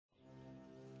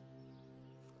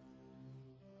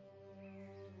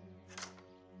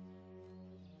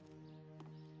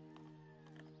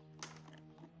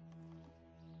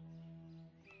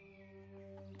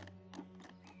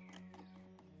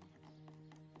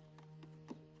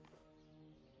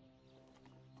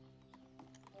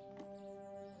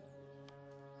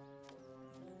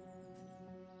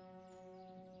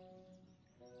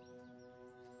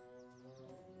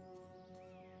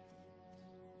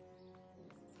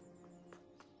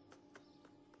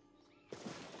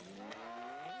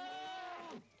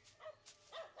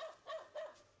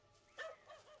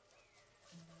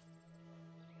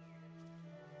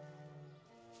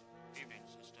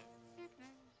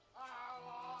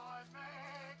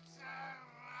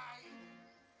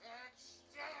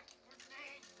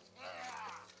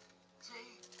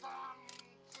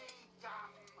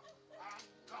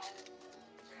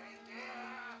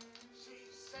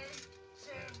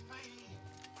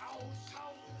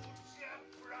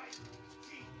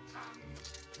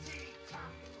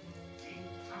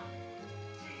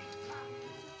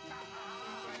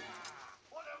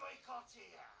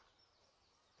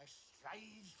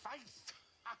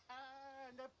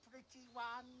a pretty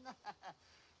one?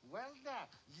 Well, now,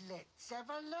 let's have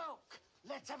a look.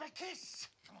 Let's have a kiss.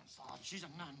 Come on, Sarge, she's a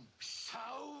nun. So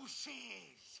she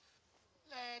is.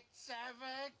 Let's have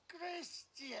a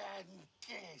Christian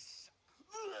kiss.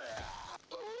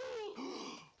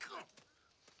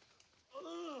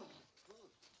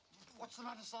 What's the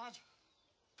matter, Sarge?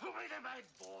 Put me to bed,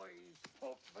 boys.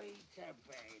 Put me to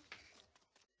bed.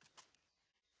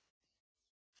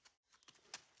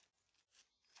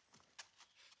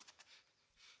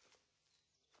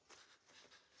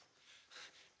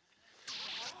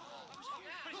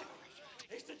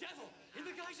 It's the devil in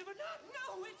the guise of a nun.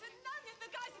 No, it's a nun in the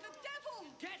guise of a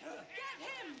devil. Get her. Get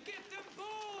him. Get them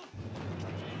both.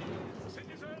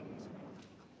 Citizens,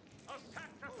 a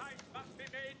sacrifice must be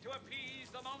made to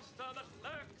appease the monster that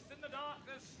lurks in the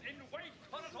darkness in wait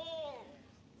for us all.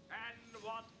 And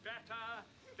what better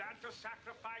than to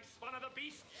sacrifice one of the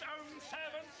beast's own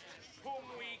servants, whom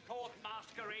we caught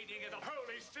masquerading as a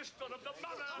holy sister of the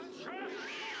Mother Church?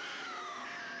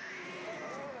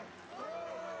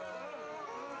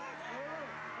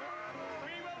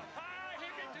 We will fire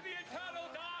him into the eternal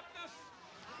darkness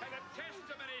as a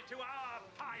testimony to our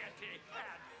piety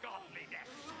and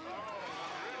godliness.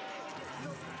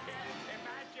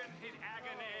 Imagine his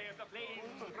agony as the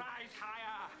flames rise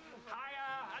higher,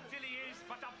 higher, until he is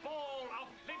but a ball of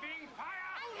living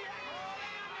fire.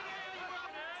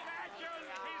 Imagine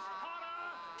his horror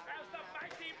as the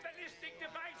mighty ballistic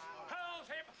device hurls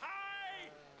him high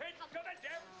into the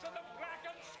depths of the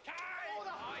blackened sky.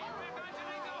 Are you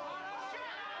imagining the horror?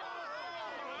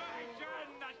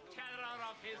 Imagine the terror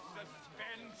of his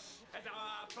suspense as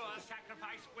our poor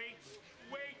sacrifice waits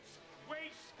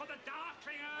for the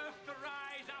darkling earth to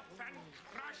rise up and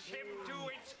crush him to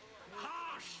its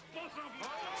harsh bosom.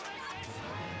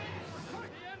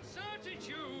 The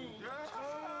uncertitude.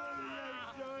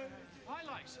 I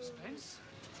like suspense.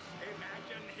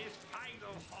 Imagine his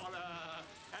final horror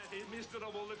as his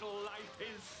miserable little life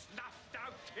is snuffed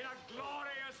out in a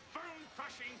glorious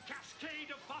bone-crushing cascade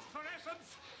of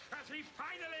phosphorescence as he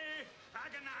finally,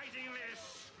 agonizingly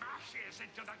smashes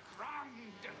into the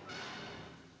ground.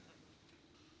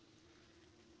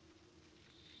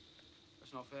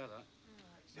 That's not fair, that.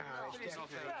 No, it's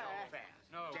not fair.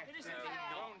 No. It isn't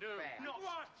fair. Don't do.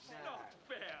 What's not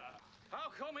fair? How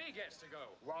come he gets to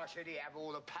go? Why should he have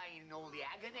all the pain and all the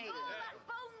agony? Oh, that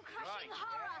bone-crushing Right.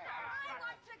 horror. I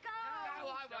want to go.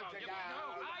 No, I want to go.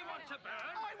 No, I want to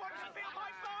burn. I want to feel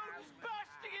my bones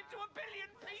bursting into a billion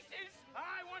pieces.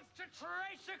 I want to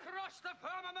trace across the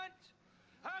firmament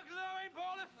a glowing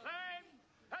ball of flame,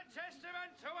 a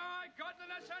testament to our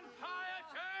godliness and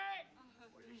piety.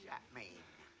 What does that mean?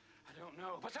 I don't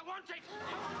know, but I want it! I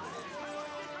want it! I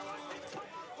want it! I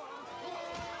want it!